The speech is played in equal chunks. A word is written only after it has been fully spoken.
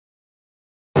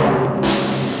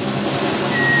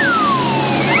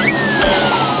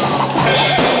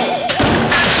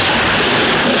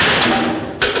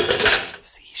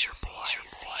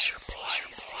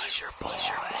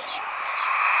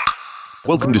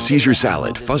Welcome to Seizure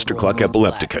Salad, Fustercluck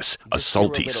epilepticus, a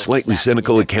salty, slightly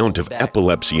cynical account of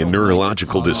epilepsy and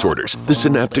neurological disorders, the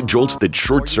synaptic jolts that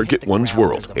short-circuit one's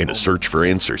world, and a search for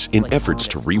answers in efforts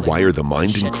to rewire the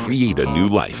mind and create a new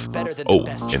life. Oh,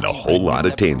 and a whole lot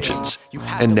of tangents.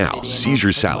 And now,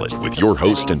 Seizure Salad with your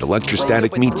host and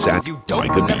electrostatic meat sack,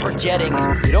 Micah B.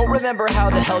 You don't remember how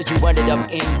the hell you ended up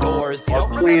indoors. Our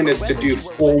plan is to do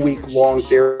 4-week-long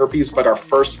therapies, but our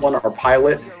first one, our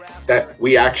pilot, that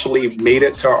we actually made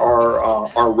it to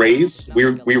our raise. We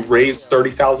raised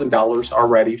 $30,000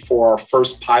 already for our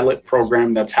first pilot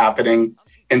program that's happening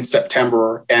in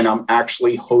September. And I'm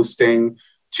actually hosting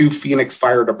 2 Phoenix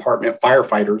Fire Department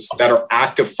firefighters that are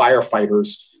active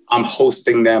firefighters. I'm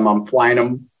hosting them. I'm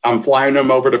flying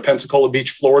them over to Pensacola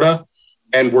Beach, Florida,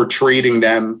 and we're treating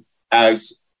them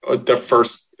as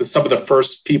some of the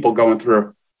first people going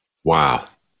through. Wow,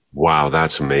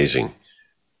 that's amazing.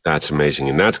 That's amazing.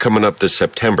 And that's coming up this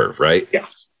September, right? Yeah.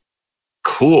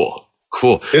 Cool.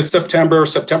 This September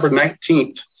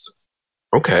 19th.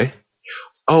 Okay.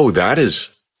 Oh, that's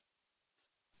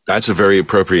a very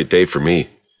appropriate day for me.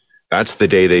 That's the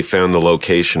day they found the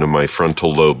location of my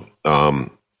frontal lobe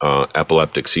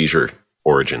epileptic seizure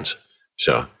origins.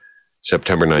 So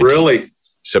September 19th. Really?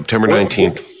 September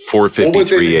 19th,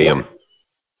 4:53 a.m.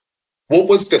 What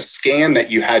was the scan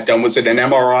that you had done? Was it an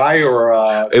MRI or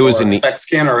a SPECT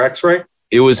scan or X-ray?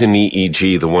 It was an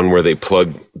EEG, the one where they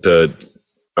plug the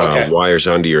wires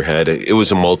onto your head. It was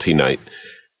a multi-night,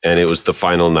 and it was the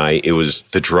final night. It was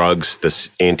the drugs, the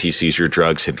anti-seizure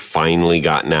drugs had finally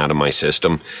gotten out of my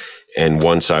system. And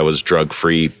once I was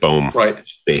drug-free, boom,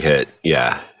 they hit.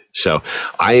 Yeah. So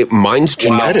mine's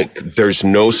genetic. Wow. There's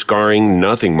no scarring,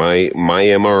 nothing. My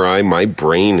MRI, my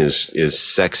brain is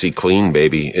sexy clean,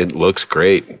 baby. It looks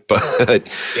great, but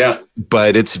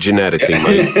it's a genetic thing.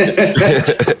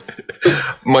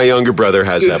 My younger brother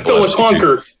has epilepsy. Still a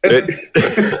clunker.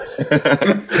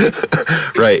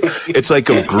 Right. It's like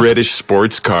a British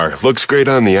sports car. Looks great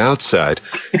on the outside.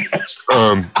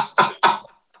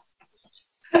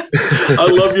 I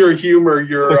love your humor.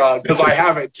 Because I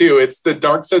have it too. It's the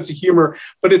dark sense of humor,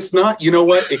 but it's not. You know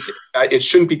what? It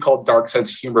shouldn't be called dark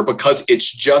sense of humor because it's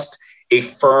just a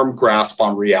firm grasp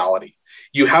on reality.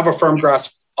 You have a firm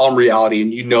grasp on reality,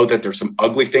 and you know that there's some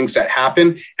ugly things that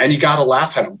happen, and you got to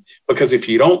laugh at them because if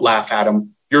you don't laugh at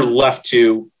them, you're left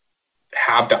to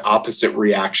have the opposite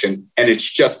reaction, and it's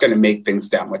just going to make things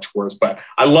that much worse. But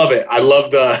I love it. I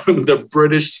love the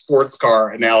British sports car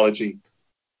analogy.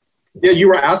 Yeah, you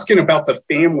were asking about the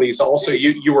families also.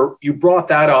 You brought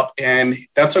that up, and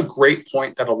that's a great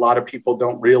point that a lot of people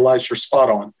don't realize. You're spot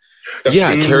on.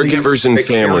 Caregivers and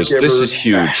families. This is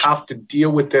huge. Have to deal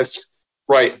with this,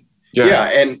 right?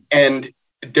 Yeah, and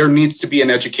there needs to be an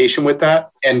education with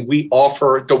that. And we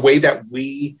offer the way that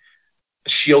we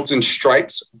Shields and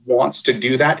Stripes wants to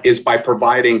do that is by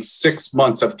providing 6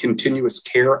 months of continuous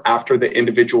care after the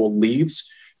individual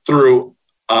leaves through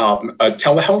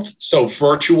telehealth, so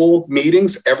virtual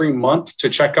meetings every month to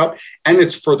check up. And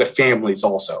it's for the families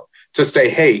also to say,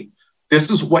 hey, this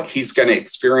is what he's going to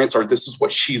experience, or this is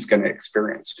what she's going to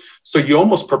experience. So you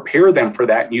almost prepare them for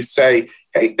that. And you say,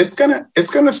 hey, it's going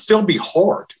to still be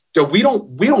hard. We don't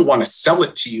want to sell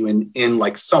it to you in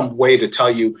like some way to tell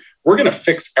you we're going to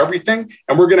fix everything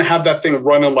and we're going to have that thing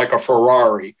running like a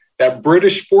Ferrari. That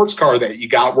British sports car that you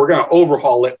got, we're going to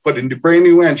overhaul it, put a brand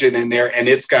new engine in there, and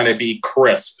it's going to be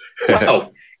crisp.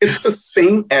 No, it's the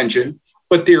same engine,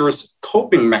 but there's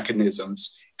coping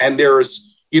mechanisms, and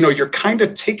there's, you're kind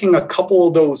of taking a couple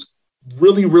of those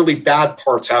really, really bad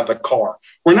parts out of the car.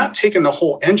 We're not taking the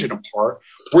whole engine apart.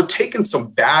 We're taking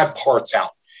some bad parts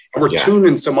out, and we're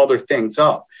tuning some other things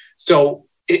up. So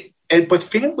but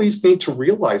families need to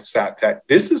realize that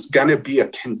this is going to be a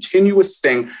continuous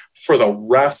thing for the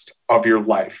rest of your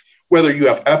life. Whether you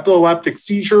have epileptic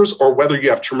seizures or whether you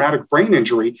have traumatic brain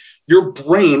injury, your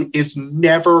brain is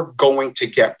never going to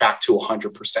get back to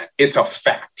 100%. It's a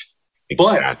fact.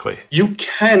 Exactly. But you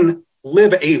can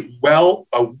live a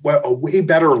way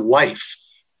better life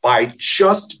by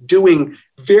just doing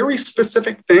very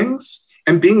specific things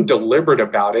and being deliberate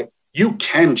about it. You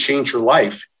can change your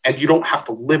life. And you don't have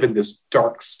to live in this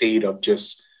dark state of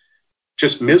just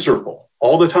miserable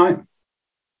all the time.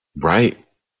 Right.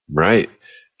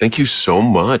 Thank you so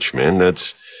much, man.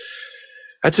 That's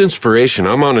inspiration.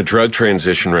 I'm on a drug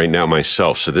transition right now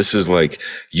myself. So this is like,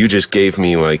 you just gave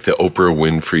me like the Oprah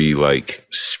Winfrey like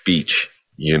speech,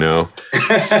 Now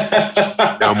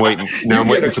I'm waiting. I'm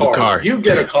waiting for the car. You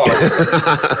get a car.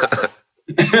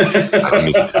 I don't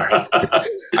need a car.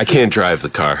 I can't drive the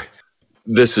car.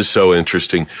 This is so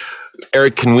interesting.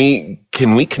 Eric, can we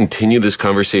continue this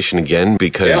conversation again?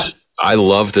 Because I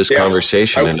love this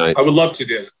conversation. I would love to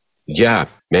do it. Yeah,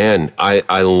 man,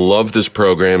 I love this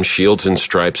program, Shields and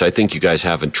Stripes. I think you guys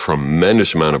have a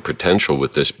tremendous amount of potential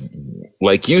with this.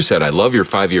 Like you said, I love your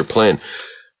 5-year plan.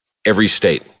 Every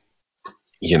state,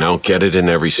 get it in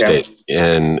every state.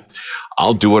 And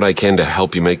I'll do what I can to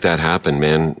help you make that happen,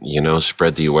 man.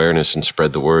 Spread the awareness and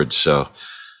spread the word. So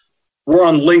we're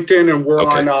on LinkedIn and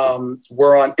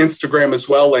we're on Instagram as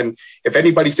well. And if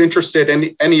anybody's interested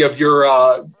in any of your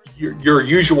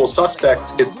usual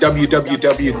suspects, it's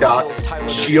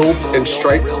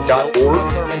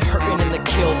www.shieldsandstripes.org.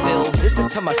 This is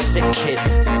to my sick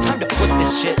kids. Time to flip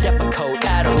this shit. Depakote,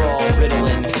 Adderall,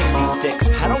 Ritalin, Pixie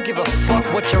sticks. I don't give a fuck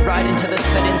what you're riding to the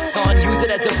setting sun. Use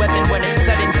it as a weapon when it's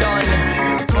said and done.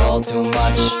 It's all too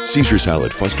much. Seizure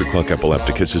Salad, Fustercluck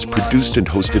Epilepticus is produced and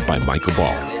hosted by Michael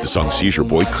Ball. The song Seizure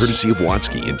Boy, courtesy of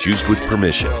Watsky and used with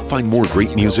permission. Find more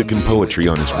great music and poetry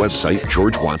on his website,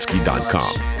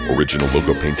 georgewatsky.com. Original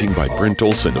logo painting by Brent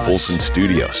Olson of Olson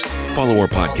Studios. Follow our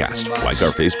podcast, like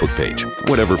our Facebook page.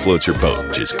 Whatever floats your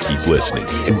boat, just keep listening.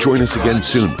 And join us again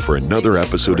soon for another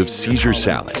episode of Seizure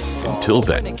Salad. Until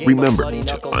then, remember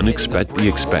to unexpect the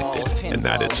expected, and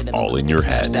that it's all in your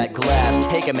head. That glass,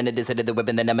 take a minute to sit at the whip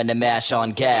and then I'm gonna mash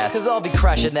on gas. Cause I'll be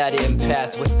crashing that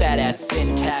impasse with that ass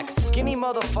syntax. Skinny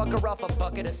motherfucker off a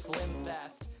bucket of Slim Fast.